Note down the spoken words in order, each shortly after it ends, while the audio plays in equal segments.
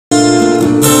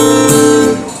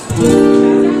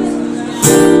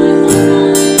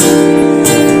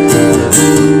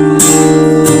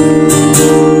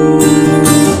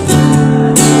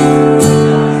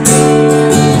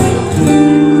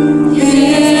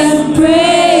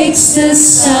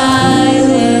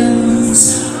silence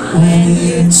when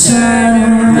you turn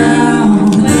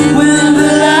around. When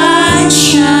the light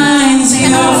shines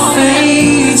in your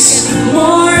face,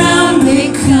 more I'm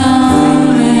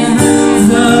becoming.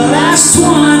 The last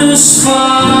one is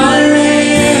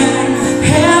falling.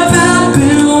 Have I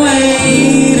been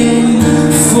waiting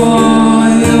for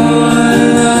your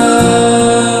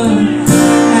love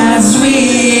as we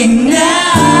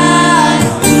ignite?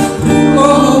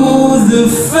 Oh, the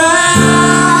fire.